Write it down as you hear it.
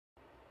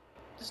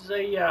This is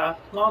a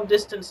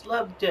long-distance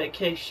love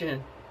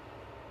dedication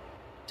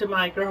to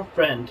my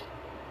girlfriend,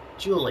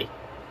 Julie.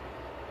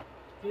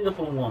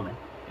 Beautiful woman.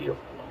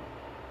 Beautiful woman.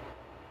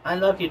 I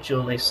love you,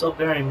 Julie, so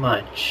very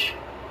much.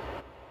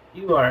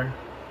 You are,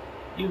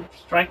 you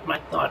strike my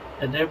thought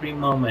at every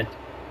moment,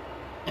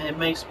 and it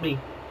makes me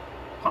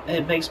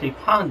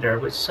ponder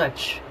with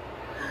such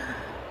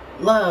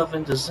love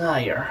and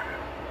desire.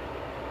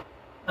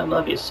 I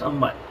love you so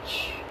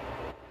much.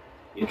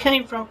 We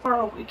came from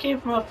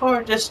a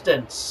far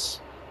distance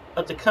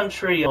of the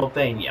country of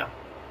Albania.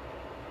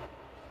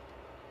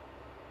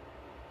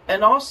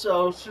 And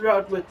also,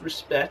 throughout with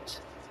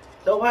respect,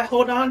 though I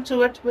hold on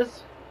to it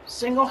with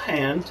single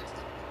hand,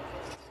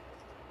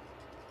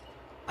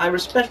 I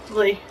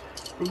respectfully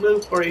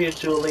remove for you,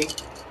 Julie,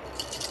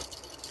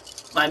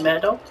 my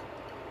medal,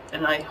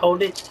 and I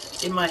hold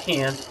it in my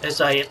hand as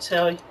I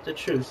tell the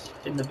truth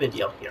in the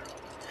video here.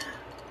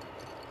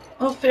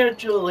 Oh, fair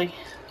Julie,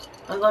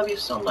 I love you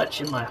so much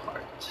in my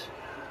heart.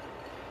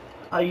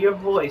 Your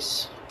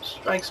voice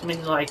strikes me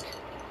like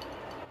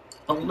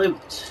a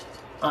lute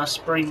on a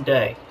spring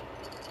day,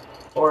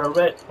 or a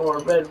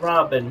red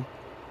robin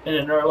in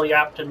an early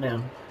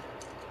afternoon.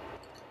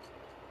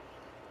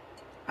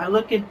 I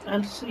look in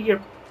and see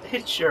your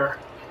picture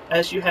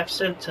as you have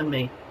sent to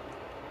me,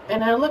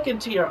 and I look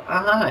into your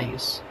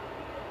eyes.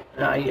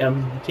 I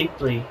am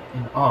deeply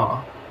in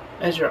awe,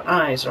 as your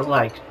eyes are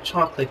like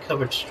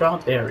chocolate-covered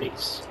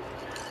strawberries.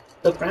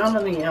 The brown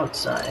on the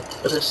outside,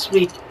 but a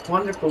sweet,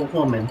 wonderful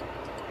woman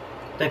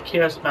that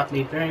cares about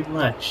me very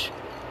much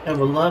and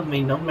will love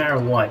me no matter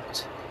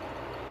what.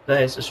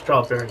 That is a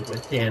strawberry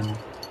within.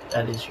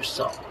 That is your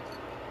soul.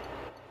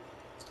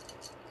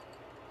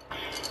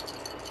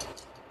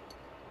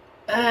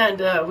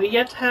 And we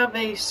yet have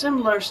a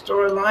similar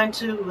storyline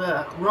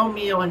to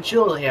Romeo and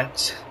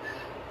Juliet.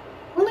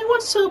 Only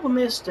one syllable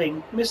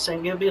missing.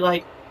 It'd be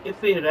like,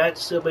 if we had that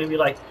syllable, it'd be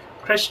like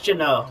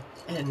Cristiano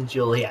and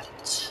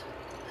Juliet.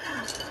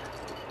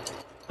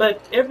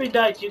 But every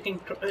night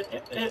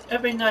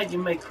you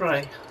may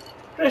cry,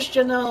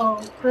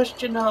 Cristiano,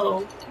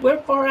 Cristiano,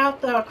 wherefore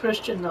art thou,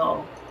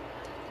 Cristiano?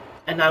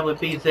 And I would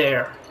be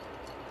there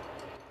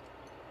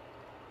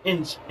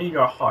in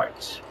your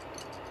heart,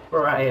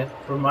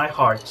 for my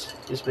heart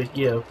is with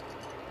you.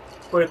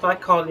 For if I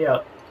call you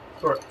out,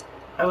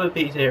 I would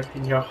be there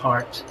in your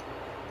heart,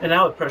 and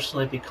I would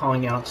personally be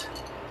calling out,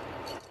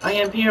 I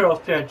am here, O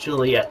fair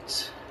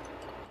Juliet.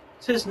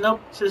 'Tis no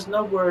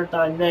word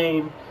thy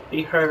name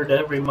be heard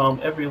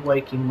every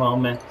waking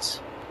moment.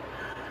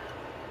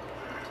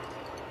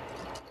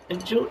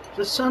 And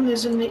the sun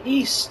is in the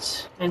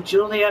east, and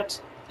Juliet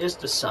is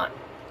the sun.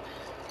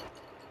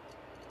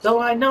 Though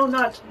I know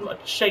not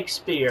much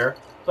Shakespeare,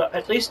 but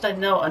at least I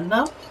know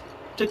enough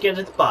to get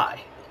it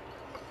by.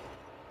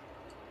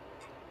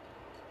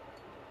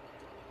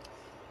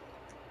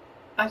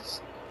 I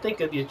think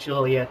of you,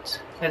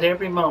 Juliet, at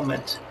every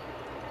moment,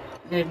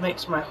 and it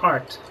makes my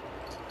heart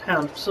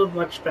pound so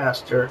much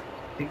faster.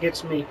 It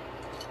gets me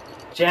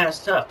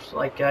jazzed up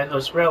like I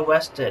was real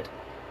rested,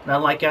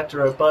 not like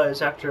after a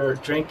buzz after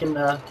drinking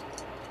a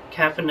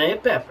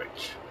caffeinated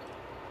beverage.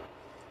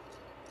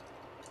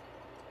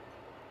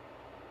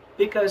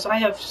 Because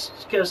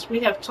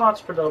we have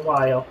talked for a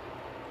while,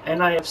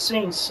 and I have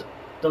seen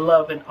the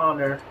love and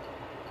honor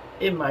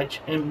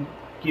in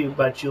you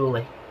by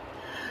Julie,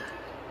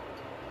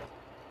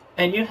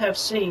 and you have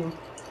seen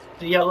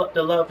the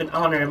love and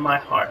honor in my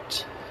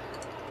heart.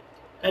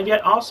 And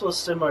yet also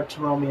similar to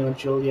Romeo and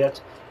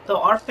Juliet,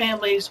 though our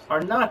families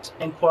are not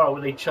in quarrel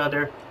with each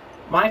other,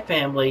 my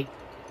family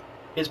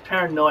is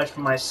paranoid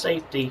for my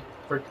safety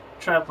for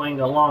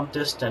traveling a long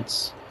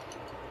distance.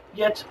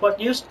 Yet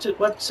what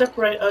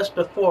separated us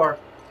before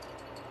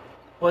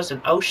was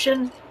an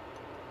ocean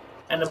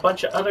and a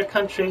bunch of other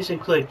countries,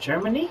 including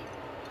Germany.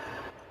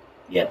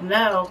 Yet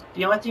now,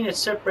 the only thing that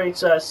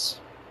separates us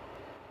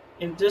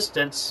in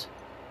distance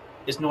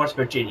is North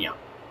Virginia.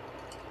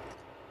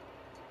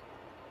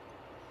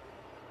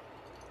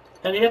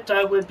 And yet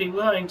I would be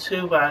willing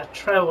to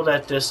travel the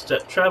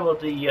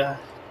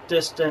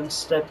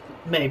distance that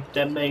may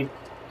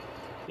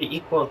be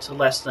equal to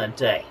less than a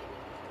day.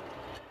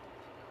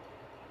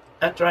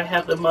 After I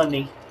have the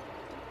money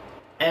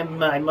and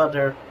my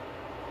mother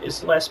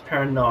is less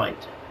paranoid.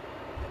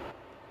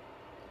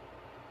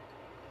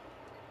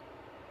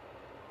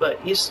 But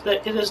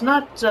it is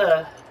not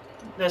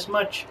as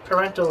much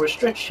parental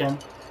restriction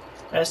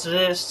as it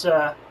is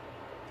I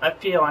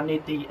feel I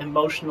need the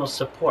emotional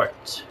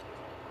support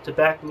to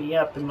back me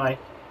up in my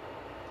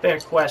fair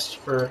quest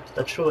for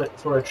a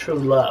true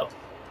love.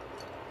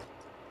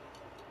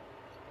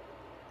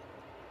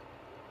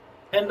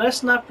 And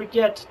let's not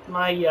forget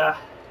my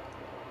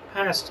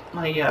past.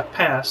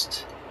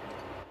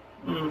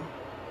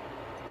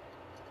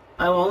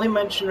 I will only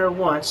mention her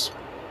once,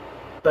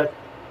 but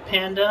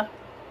Panda,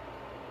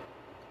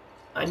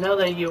 I know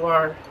that you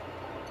are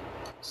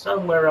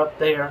somewhere up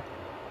there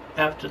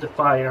after the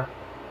fire,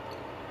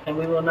 and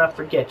we will not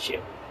forget you.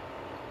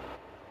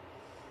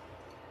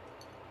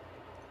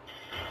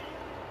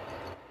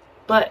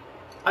 But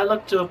I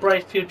look to a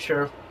bright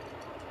future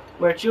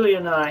where Julie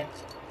and I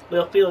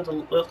will feel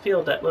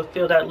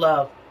that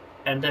love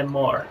and then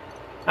more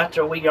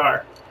after we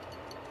are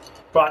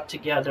brought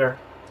together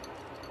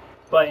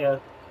by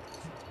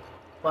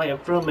a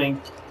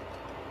grooming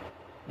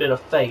bit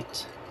of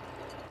fate.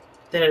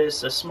 There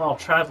is a small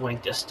traveling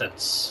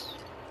distance.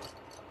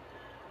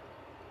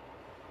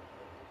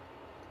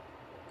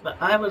 But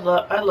I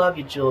love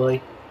you,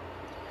 Julie.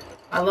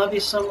 I love you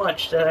so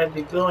much that I'd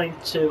be willing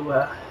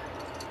to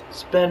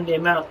spend the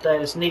amount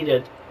that is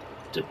needed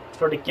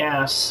for the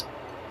gas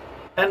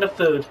and the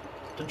food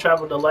to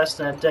travel the less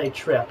than a day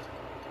trip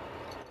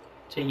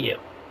to you.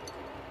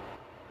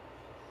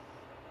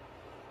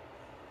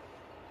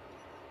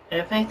 And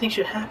if anything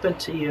should happen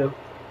to you,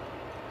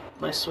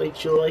 my sweet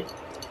Julie,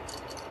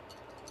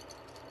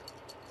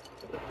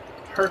 it would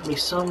hurt me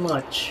so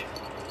much.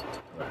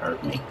 It would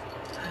hurt me.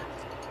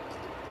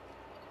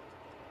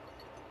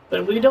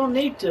 But we don't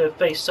need to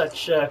face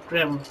such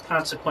grim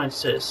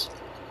consequences.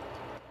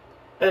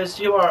 As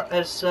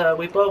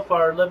we both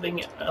are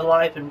living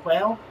alive and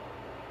well,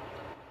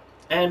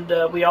 and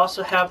we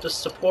also have the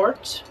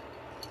support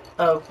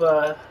of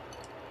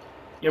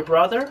your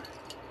brother,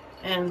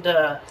 and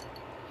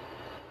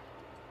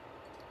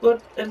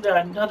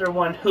another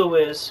one who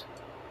was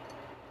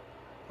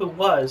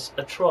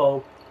a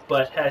troll,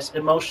 but has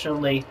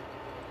emotionally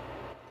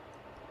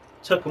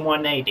took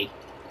 180.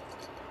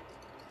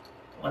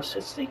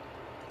 160?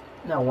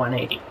 No,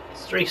 180.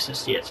 It's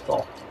 360. It's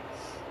full.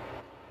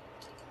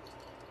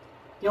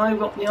 The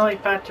only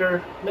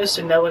factor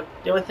missing the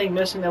only thing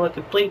missing that would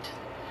complete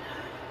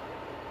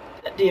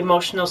the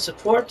emotional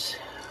support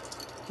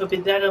would be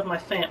that of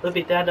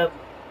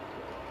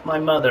my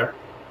mother.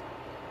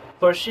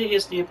 For she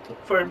is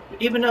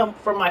even though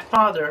for my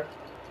father,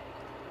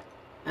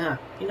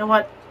 you know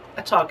what?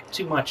 I talk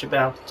too much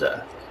about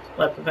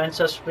what prevents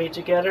us from being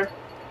together,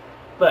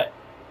 but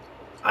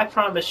I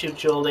promise you,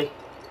 Julie,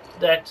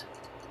 that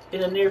in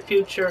the near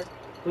future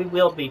we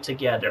will be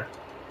together,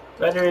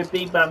 whether it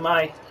be by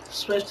my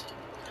swift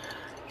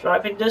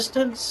driving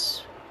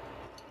distance,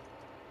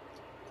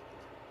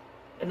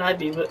 and I'd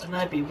be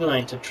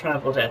willing to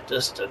travel that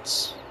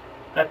distance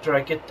after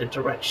I get the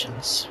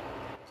directions.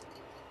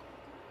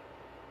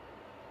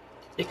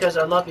 Because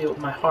I love you with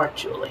my heart,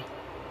 Julie.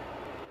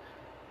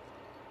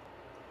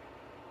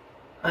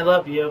 I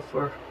love you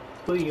for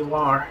who you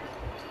are,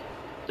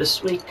 the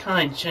sweet,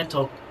 kind,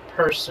 gentle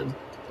person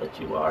that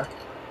you are.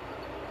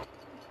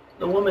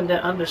 The woman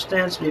that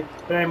understands me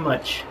very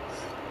much.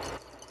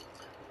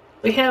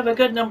 We have a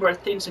good number of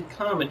things in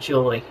common,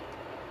 Julie.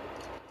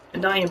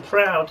 And I am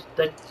proud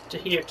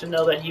to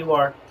know that you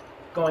are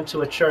going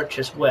to a church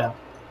as well.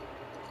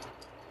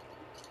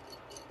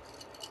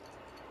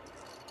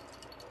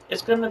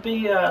 It's going to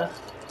be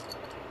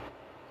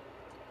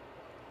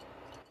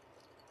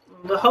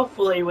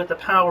hopefully with the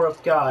power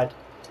of God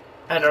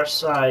at our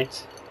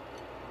sides,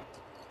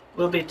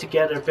 we'll be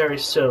together very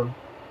soon.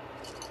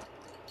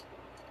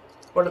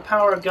 For the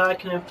power of God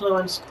can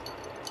influence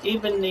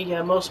even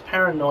the most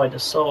paranoid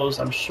of souls,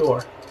 I'm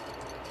sure.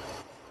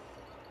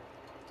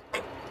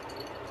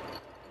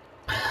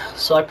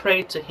 So I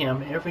pray to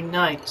Him every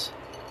night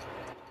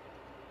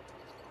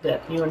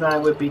that you and I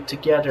would be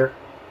together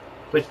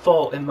with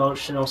full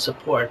emotional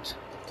support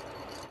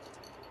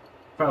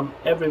from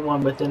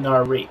everyone within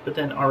our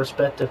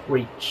respective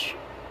reach.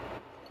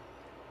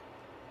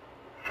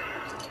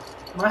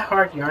 My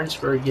heart yearns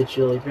for you,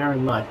 Julie, very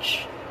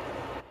much.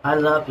 I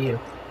love you.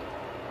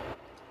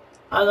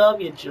 I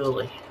love you,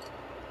 Julie.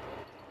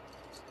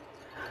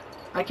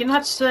 I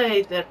cannot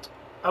say that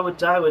I would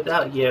die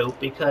without you,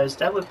 because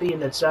that would be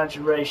an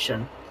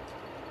exaggeration.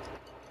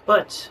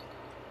 But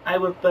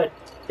it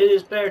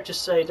is better to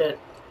say that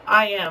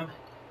I am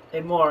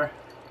a more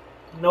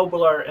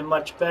nobler and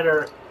much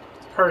better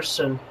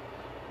person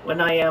when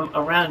I am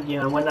around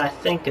you and when I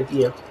think of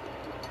you,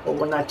 or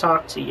when I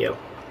talk to you,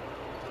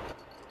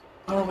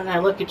 or when I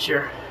look at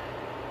your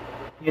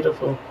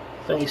beautiful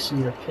face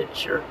in your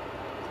picture.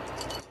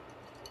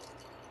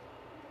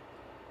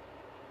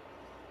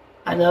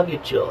 I love you,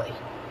 Julie.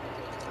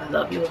 I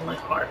love you with my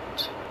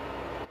heart.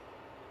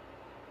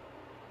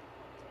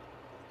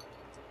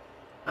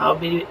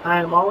 I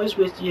am always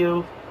with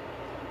you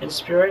in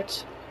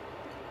spirit,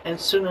 and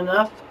soon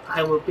enough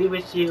I will be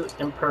with you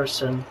in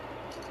person.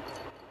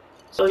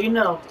 So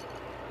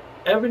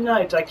every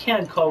night I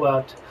can call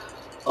out,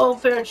 "Oh,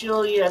 fair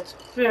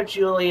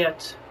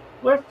Juliet,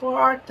 wherefore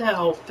art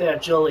thou, fair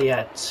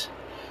Juliet?"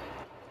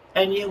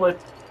 And you would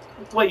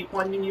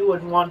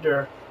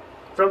wander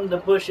from the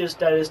bushes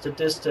that is the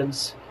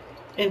distance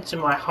into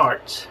my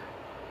heart,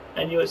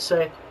 and you would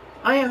say,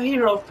 "I am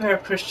here, O fair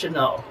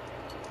Christiano,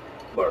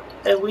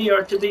 and we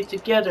are to be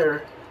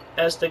together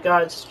as the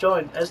gods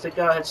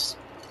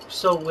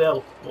so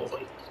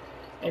willfully,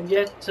 and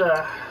yet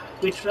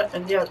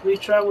we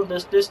travel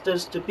this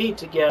distance to be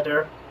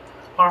together.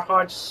 Our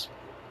hearts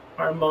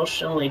are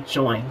emotionally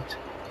joined.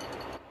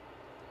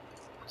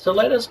 So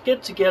let us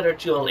get together,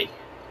 Julie,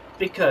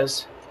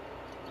 because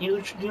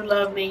you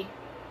love me,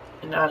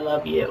 and I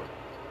love you."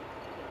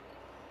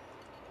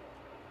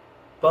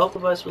 Both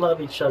of us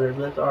love each other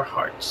with our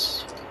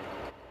hearts.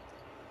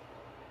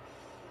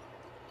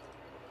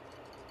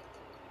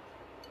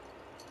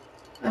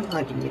 I'm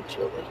hugging you,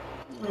 Julie.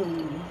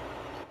 Mm.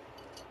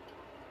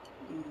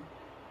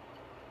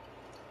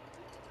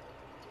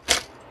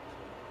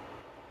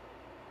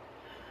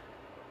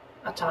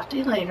 I'll talk to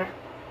you later.